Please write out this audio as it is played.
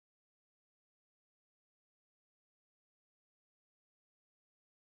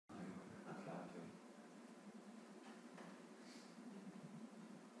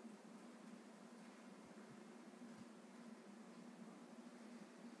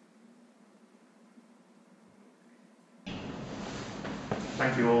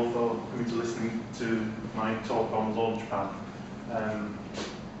thank you all for coming to listening to my talk on Launchpad.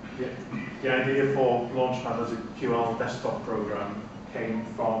 The idea for Launchpad as a QL desktop program came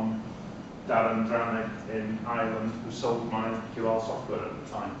from Darren Dranig in Ireland, who sold my QL software at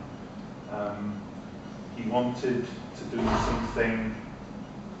the time. He wanted to do something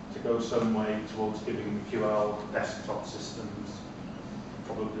to go some way towards giving the QL desktop systems,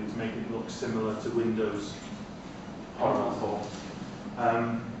 probably to make it look similar to Windows. Horrible thought.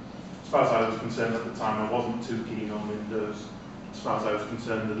 As far as I was concerned at the time, I wasn't too keen on Windows. As far as I was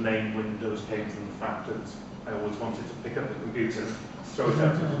concerned, the name Windows came from the fact that I always wanted to pick up the computer and throw it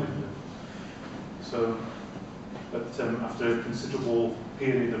out of the window. So, but after a considerable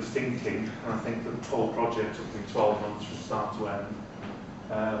period of thinking, and I think the whole project took me 12 months from start to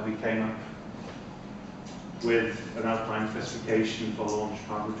end, we came up with an outline specification for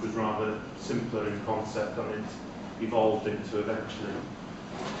Launchpad, which was rather simpler in concept than it evolved into eventually.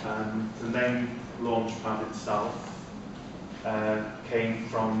 The name Launchpad itself came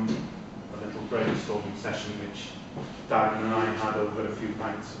from a little brainstorming session which Darren and I had over a few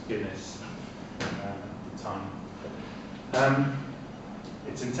pints of Guinness at the time.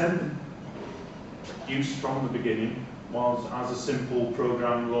 Its intended use from the beginning was as a simple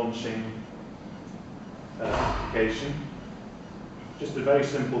program launching application. Just a very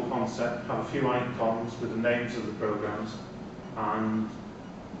simple concept, have a few icons with the names of the programs and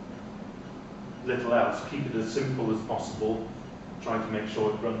little else. Keep it as simple as possible, try to make sure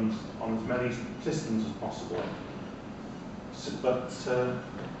it runs on as many systems as possible. So, but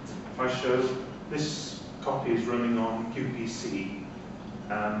if I show, this copy is running on QPC.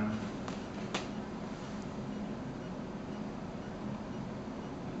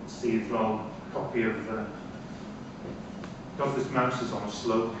 See as well, a copy of because this mouse is on a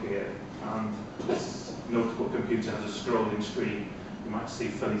slope here, and this notebook computer has a scrolling screen, you might see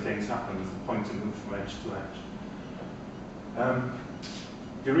funny things happen as the pointer moves from edge to edge.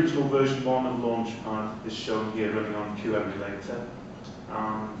 The original version 1 of Launchpad is shown here running on QEmulator,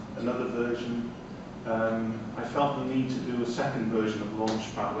 and another version, I felt the need to do a second version of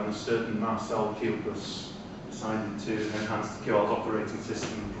Launchpad when a certain Marcel Kiokus decided to enhance the QL operating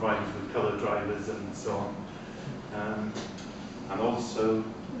system and provide us with color drivers and so on. And also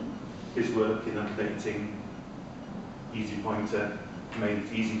his work in updating Easy Pointer made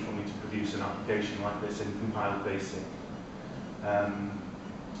it easy for me to produce an application like this in compiled BASIC. I'm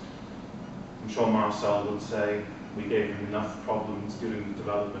sure Marcel would say we gave him enough problems during the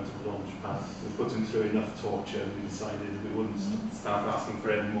development of Launchpad. We put him through enough torture and we decided we wouldn't start asking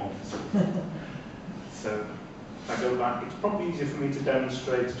for any more. So if I go back, it's probably easier for me to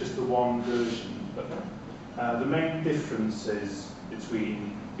demonstrate just the one version. But the main differences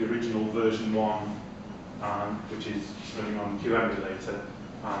between the original version 1, which is running on QEmulator,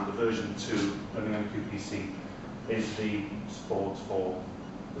 and the version 2 running on QPC is the support for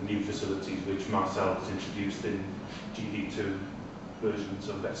the new facilities which Marcel has introduced in GD2 versions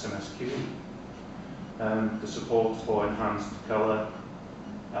of XMSQ. The support for enhanced color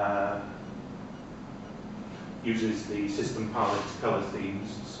uses the system palette color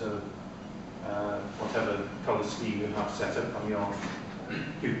themes, so whatever color scheme you have set up on your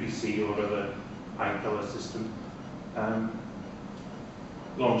QPC or other high color system,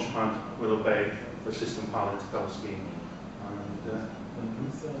 Launchpad will obey the system palette color scheme. And,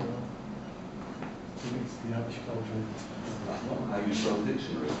 Are you from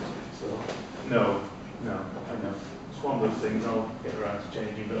dictionary? So. No, I know. It's one of those things I'll get around to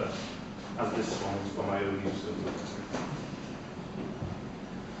changing, but as this one is for my own use.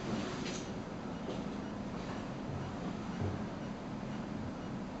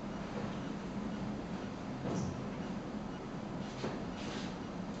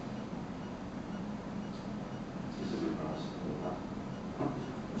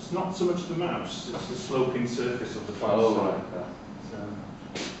 It's not so much the mouse, it's the sloping surface of the file. Oh, right.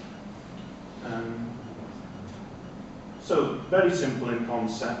 So, very simple in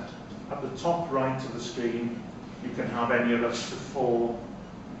concept. At the top right of the screen, you can have any of up to 4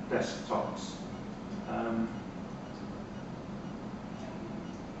 desktops.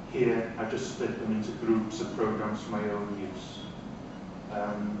 Here, I've just split them into groups of programs for my own use.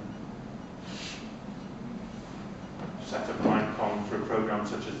 Set up an icon for a program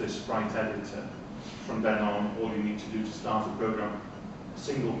such as this Sprite Editor. From then on, all you need to do to start a program, a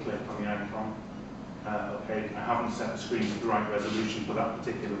single click on the icon. Okay, I haven't set the screen to the right resolution for that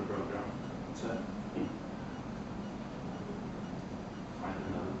particular program. But, find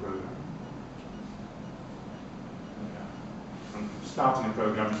another program. Okay. And starting a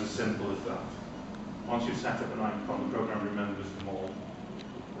program is as simple as that. Once you've set up an icon, the program remembers them all.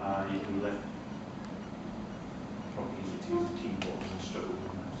 You can lift. Probably easy to use the keyboard and struggle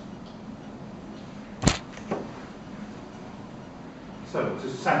with that. So to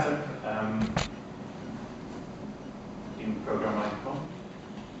set up in program icon,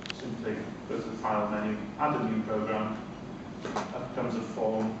 simply go to the file menu, add a new program. That becomes a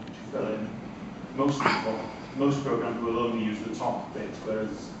form which you fill in. Most programs will only use the top bit,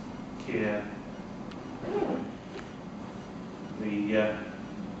 whereas here the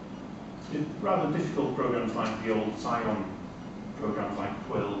rather difficult programs like the old Scion programs like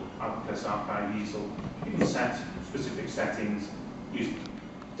Quill, Abacus, Archive, Easel, you can set specific settings, use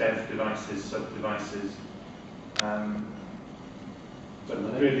dev devices, sub devices. But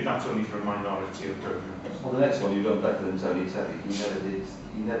really, that's only for a minority of programs. Well, the next one you've done better than Tony Teddy.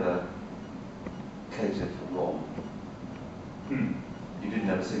 He never catered for ROM. You didn't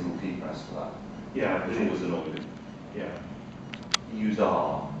have a single key press for that. Yeah, which always annoyed me. Yeah. He used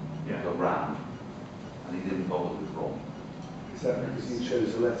R, Yeah. for RAM, and he didn't bother with ROM. Is that because you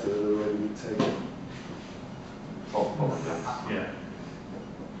chose a letter that already been taken? Probably. Yeah.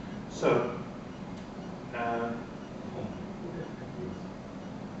 So,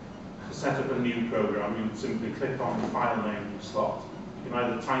 to set up a new program, you would simply click on the file name slot. You can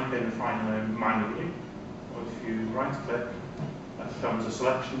either type in the file name manually, or if you right-click, that becomes a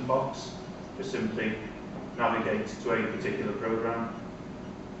selection box. Just simply navigate to a particular program,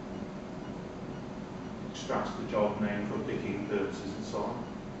 extract the job name for picking purposes and so on.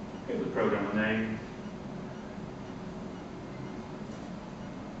 Give the program a name,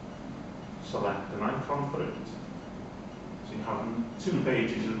 select an icon for it. So you have 2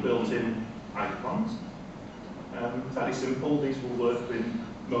 pages of built-in icons. Fairly simple. These will work in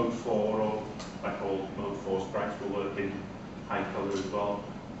Mode 4, or like all Mode 4 sprites will work in high color as well.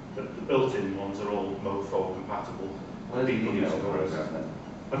 But the built-in ones are all Mode 4 compatible. Where's the email program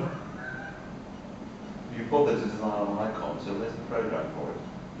then? You bothered to design an icon, so where's the program for it?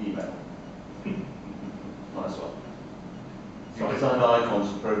 Email. Nice one. You designed icons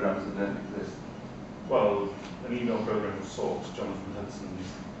for programs that don't exist. Well, an email program of sorts, Jonathan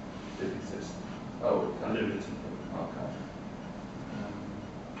Hudson's, did exist. Oh, A okay. limited. Okay.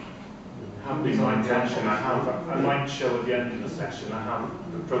 Have been my intention. I might show at the end of the session. I have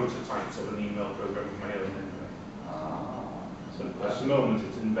the prototypes of an email program of my own anyway. So at the moment,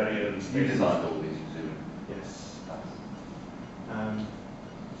 it's in very early You stages. designed all these, you do? Yes.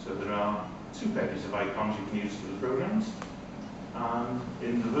 So there are 2 pages of icons you can use for the programs. And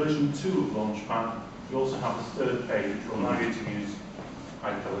in the version 2 of Launchpad, you also have the 3rd page, which will allow you to use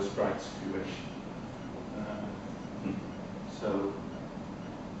high color sprites if you wish. So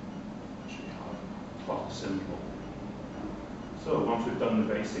should be quite simple. So once we've done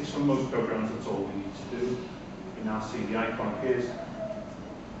the basics, for most programs that's all we need to do. You now see the icon appears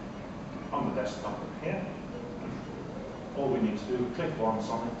on the desktop up here. All we need to do, click once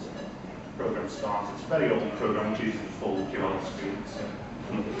on it, program starts. It's a very old program which uses the full QL screen. So.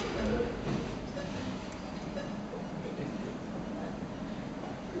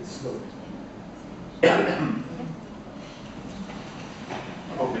 It's slow.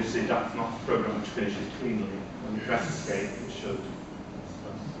 Obviously, that's not a program which finishes cleanly. When you press escape, it should.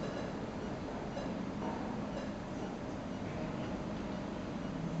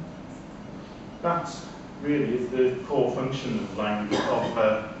 That really is the core function of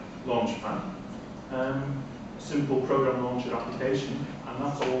Launchpad. A simple program launcher application, and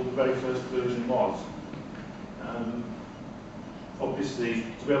that's all the very first version was. Obviously,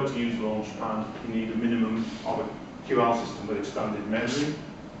 to be able to use Launchpad, you need a minimum of a QL system with expanded memory,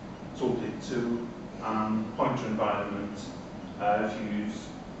 toolkit 2, and pointer environment. If you use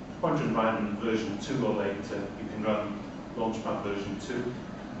pointer environment version 2 or later, you can run Launchpad version 2,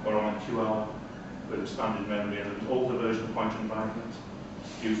 or on a QL with expanded memory and an older version of pointer environment,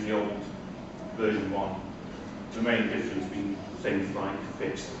 use the old version 1. The main difference being things like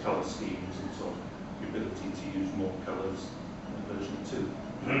fixed color schemes and so on, the ability to use more colors in version 2.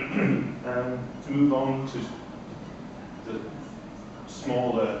 To move on to the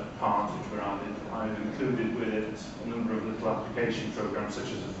smaller parts which were added, I've included with it a number of little application programs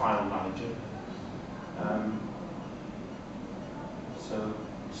such as a file manager. So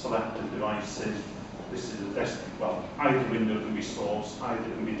select the devices. This is a well, either window can be source, either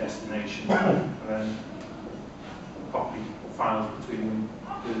can be destination, and then copy files between them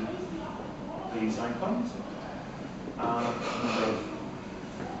with these icons. A number of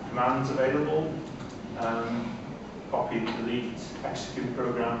commands available. Copy, delete, execute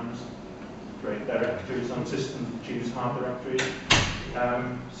programs, create directories on systems that choose hard directories.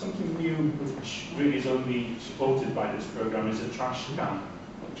 Something new which really is only supported by this program is a trash scan.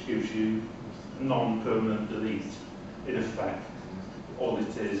 which gives you a non-permanent delete. In effect, all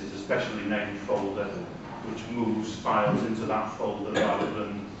it is a specially named folder which moves files into that folder rather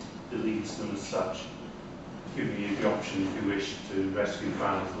than deletes them as such, giving you the option if you wish to rescue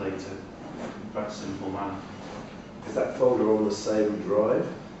files later in quite a simple manner. Is that folder on the same drive?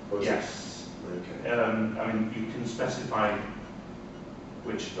 Or is Yes. It? Okay. I mean, you can specify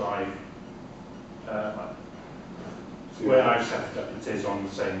which drive. Where I've set it up, it is on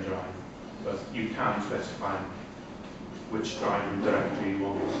the same drive, but you can specify which drive and directory you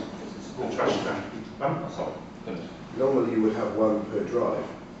want the trash can. Sorry, finish. Normally you would have one per drive.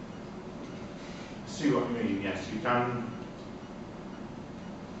 See what you mean? Yes, you can.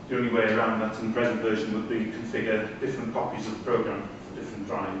 The only way around that in the present version would be to configure different copies of the program for different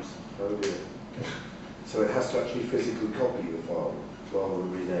drives. Oh dear. So it has to actually physically copy the file rather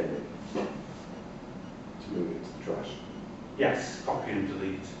than rename it to move it to the trash. Yes, copy and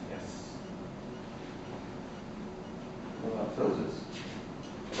delete. Yes. What about filters?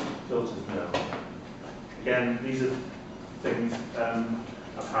 Filters, no. Again, these are things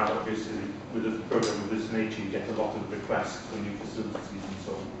I've had, obviously, with a program of this nature. You get a lot of requests for new facilities and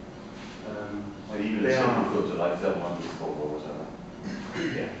so on. Or even a They simple are- filter like Z1 or whatever.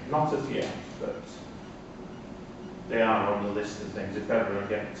 Yeah, not as yet, but they are on the list of things. If ever I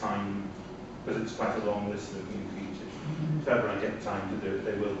get time, because it's quite a long list of new features, if ever I get time to do it,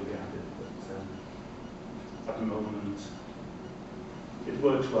 they will be added. But at the moment, it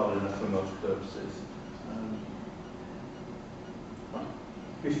works well enough for most purposes. Well,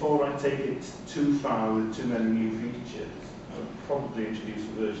 before I take it too far with too many new features, I'll probably introduce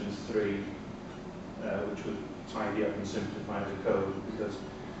version 3, which would tidy up and simplify the code, because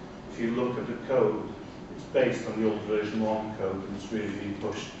if you look at the code, it's based on the old version 1 code, and it's really been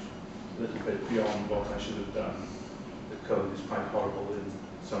pushed a little bit beyond what I should have done. The code is quite horrible in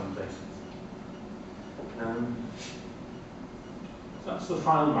some places. So that's the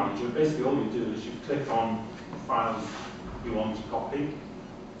file manager. Basically all you do is you click on the files you want to copy,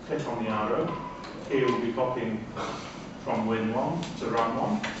 click on the arrow. Here we'll be copying from Win1 to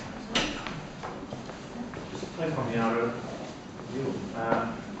RAM1. Just click on the arrow. You'll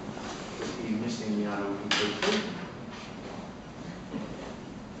be missing the arrow completely.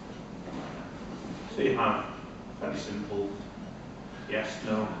 So you have very simple yes,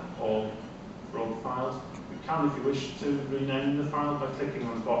 no, all for all the files. You can, if you wish, to rename the file by clicking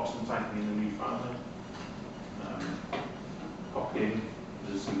on the box and typing in a new file name. Copying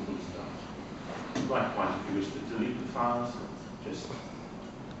is as simple as that. Likewise, if you wish to delete the files, just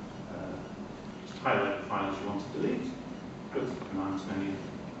highlight the files you want to delete, go to the commands menu,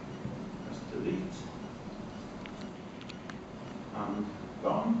 press delete, and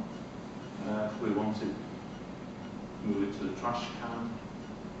gone. If we want to move it to the trash can,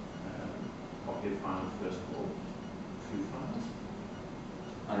 copy a file first of all, a few files.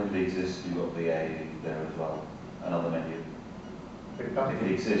 And if it exists, you've got VA there as well, another menu. If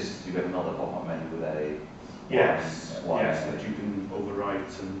it exists, you get another pop-up menu with a Yes, one yes, menu. that you can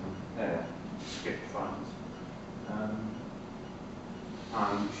overwrite and Yeah. skip files.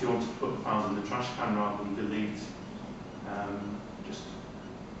 And if you want to put the files in the trash can rather than delete, just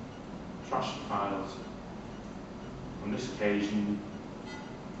trash the files. On this occasion,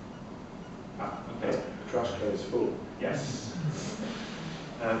 okay, The trash can is full. yes.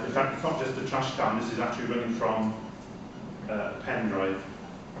 In fact, it's not just the trash can, this is actually running from a pen drive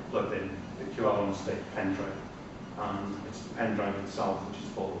plugged in, the QL on state pen drive. And it's the pen drive itself which is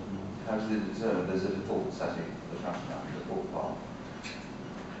full. How does it determine? There's a default setting for the trash can, default path.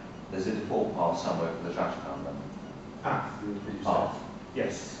 There's a default path somewhere for the trash can then? Path, did you say? Path.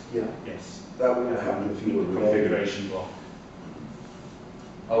 Yes, Yeah. yes. That wouldn't happen if you were renaming. Configuration block.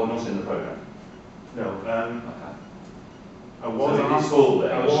 Oh, not in the program? No, Okay. I was So it is asked, full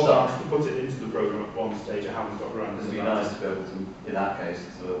there, I you're was stuck. asked to put it into the program at one stage. I haven't got around to It'd be that. nice to be able to, in that case,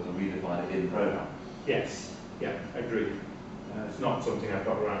 to be able to redefine it in the program. Yes, yeah, agreed. It's not something I've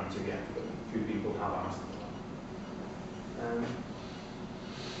got around to yet, but a few people have asked for that.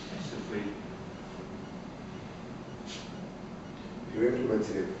 Basically, If you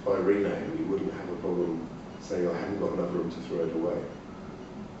implemented it by rename, you wouldn't have a problem saying, I haven't got enough room to throw it away.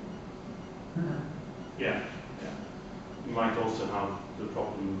 yeah, yeah. You might also have the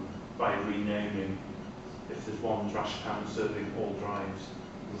problem by renaming. If there's one trash can serving all drives,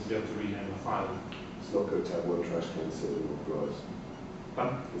 you wouldn't be able to rename a file. It's not good to have one trash can serving all drives.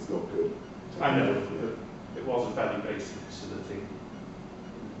 It's not good. to I have know, one. it was a fairly basic facility.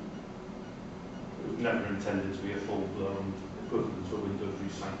 It was never intended to be a full-blown